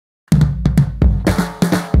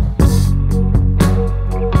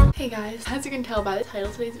Hey guys, as you can tell by the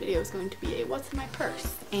title, today's video is going to be a what's in my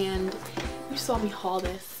purse, and you saw me haul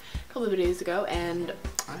this a couple of videos ago and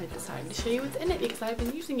I decided to show you what's in it because I've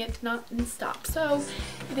been using it non-stop. So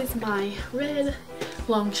it is my red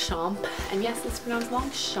Longchamp, and yes, it's pronounced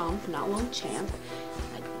Longchamp, not Longchamp.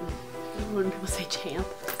 When people say champ,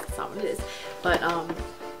 that's not what it is, but I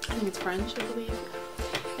think it's French, I believe.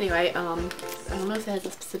 Anyway, I don't know if it has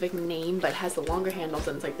a specific name, but it has the longer handles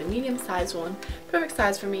and it's like the medium sized one. Perfect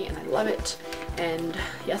size for me and I love it. And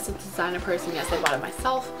yes, it's a designer purse, and yes, I bought it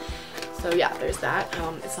myself. So yeah, there's that.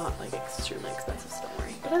 It's not like extremely expensive, so don't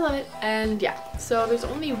worry. But I love it. And yeah, so there's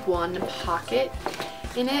only one pocket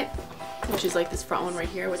in it, which is like this front one right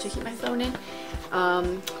here, which I keep my phone in.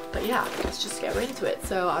 But yeah, let's just get right into it.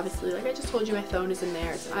 So obviously, like I just told you, my phone is in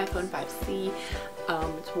there. It's an iPhone 5C.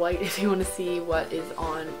 It's white. If you want to see what is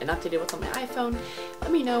on and updated what's on my iPhone, let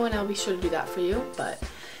me know and I'll be sure to do that for you. But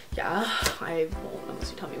yeah, I won't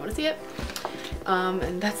unless you tell me you want to see it.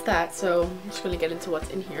 And that's that. So I'm just going to get into what's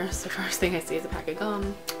in here. So first thing I see is a pack of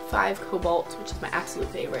gum, 5 Cobalt, which is my absolute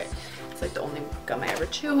favorite. It's like the only gum I ever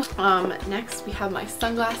chew. Next we have my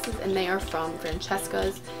sunglasses, and they are from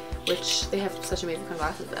Francesca's, which they have such amazing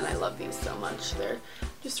sunglasses and I love these so much. They're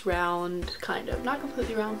just round, kind of, not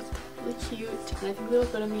completely round, but really cute, and I think they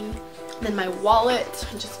look good on me. Then my wallet,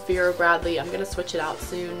 just Vera Bradley. I'm gonna switch it out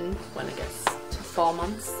soon when it gets to fall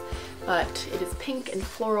months, but it is pink and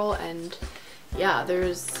floral, and yeah,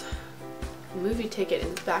 there's a movie ticket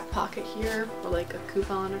in the back pocket here, or like a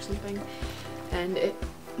coupon or something, and it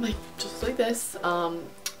like just like this.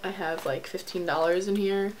 I have like $15 in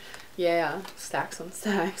here. Yeah, stacks on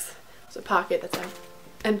stacks. There's a pocket that's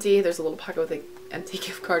empty. There's a little pocket with an empty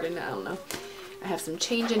gift card in it. I don't know. I have some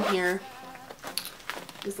change in here.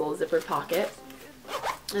 This little zippered pocket.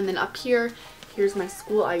 And then up here, here's my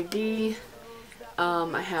school ID.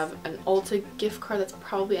 I have an Ulta gift card that's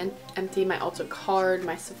probably empty. My Ulta card,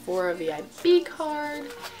 my Sephora VIP card,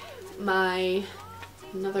 my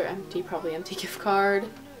another empty, probably empty gift card,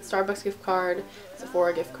 Starbucks gift card,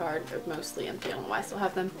 Sephora gift card. They're mostly empty. I don't know why I still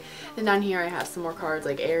have them. And down here I have some more cards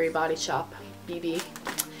like Aerie, Body Shop, BB.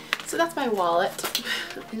 So that's my wallet.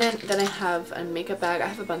 And then I have a makeup bag. I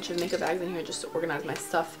have a bunch of makeup bags in here just to organize my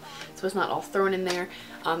stuff so it's not all thrown in there.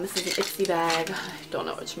 This is an Ipsy bag. I don't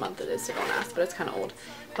know which month it is, so don't ask, but it's kind of old.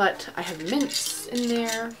 But I have mints in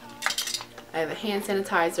there. I have a hand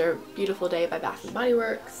sanitizer, Beautiful Day by Bath & Body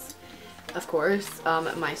Works. Of course,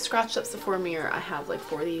 my scratched up Sephora mirror. I have like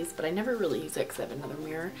 4 of these, but I never really use it because I have another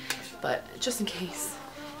mirror, but just in case.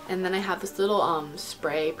 And then I have this little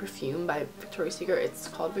spray perfume by Victoria's Secret. It's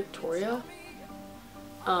called Victoria.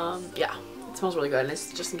 Yeah, it smells really good, and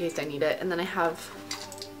it's just in case I need it. And then I have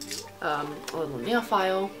a little nail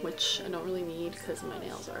file, which I don't really need because my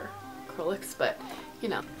nails are acrylics, but you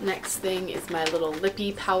know. Next thing is my little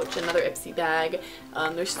lippy pouch, another Ipsy bag.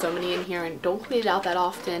 There's so many in here and don't clean it out that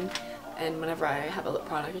often. And whenever I have a lip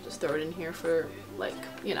product, I just throw it in here for, like,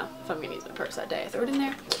 you know, if I'm gonna use my purse that day, I throw it in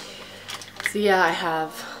there. So yeah, I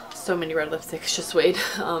have so many red lipsticks, just wait.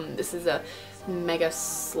 This is a Mega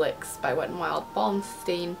Slicks by Wet n Wild Balm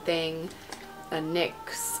Stain thing, a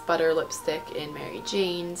NYX Butter lipstick in Mary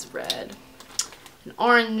Jane's red, an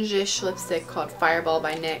orangish lipstick called Fireball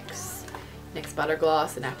by NYX, NYX Butter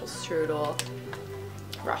Gloss, and Apple Strudel,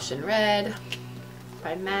 Russian Red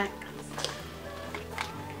by MAC,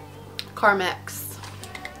 Carmex,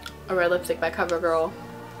 a red lipstick by CoverGirl,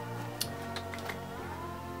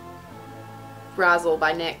 Razzle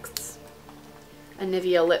by NYX, a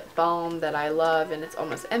Nivea lip balm that I love and it's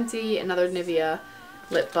almost empty, another Nivea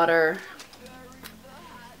lip butter.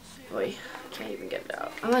 Boy, I can't even get it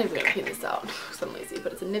out. I'm not even going to clean this out because I'm lazy,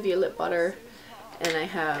 but it's a Nivea lip butter. And I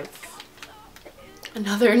have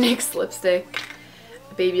another NYX lipstick,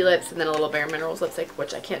 Baby Lips, and then a little Bare Minerals lipstick,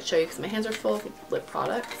 which I can't show you because my hands are full of lip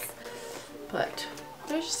products. But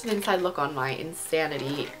there's just an inside look on my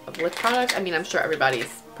insanity of lip products. I mean, I'm sure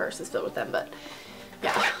everybody's purse is filled with them, but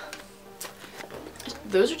yeah.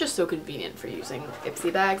 Those are just so convenient for using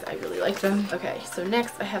Ipsy bags. I really like them. Okay, so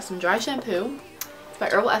next I have some dry shampoo. It's by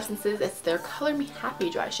Herbal Essences. It's their Color Me Happy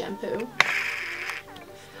dry shampoo.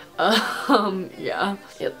 Yeah.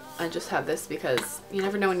 Yep, I just have this because you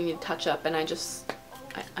never know when you need to touch up, and I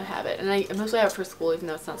have it. And I mostly have it for school, even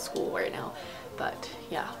though it's not school right now. But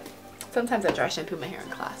yeah. Sometimes I dry shampoo my hair in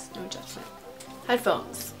class, no judgment.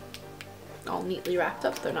 Headphones, all neatly wrapped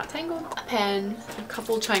up, they're not tangled. A pen, a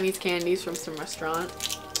couple Chinese candies from some restaurant,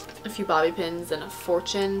 a few bobby pins, and a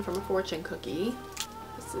fortune from a fortune cookie.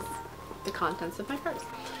 This is the contents of my purse.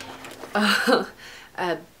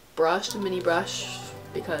 A brush, a mini brush,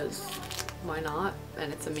 because why not?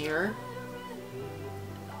 And it's a mirror.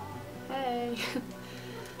 Hey.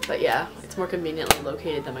 But yeah, it's more conveniently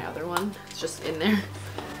located than my other one. It's just in there.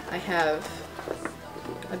 I have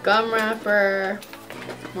a gum wrapper,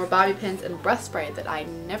 more bobby pins, and breath spray that I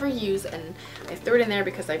never use, and I threw it in there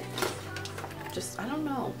because I don't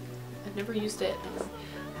know. I've never used it and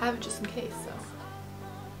have it just in case,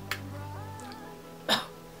 so.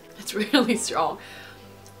 It's really strong.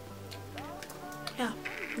 Yeah,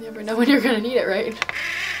 you never know when you're gonna need it, right?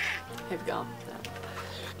 I've gum.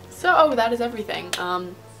 So, oh, that is everything.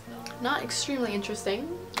 Not extremely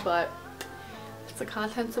interesting, but it's the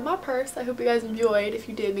contents of my purse. I hope you guys enjoyed. If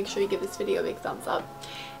you did, make sure you give this video a big thumbs up.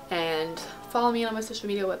 And follow me on my social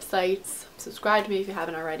media websites. Subscribe to me if you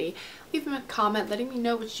haven't already. Leave me a comment letting me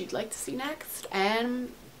know what you'd like to see next.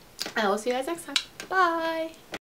 And I will see you guys next time. Bye!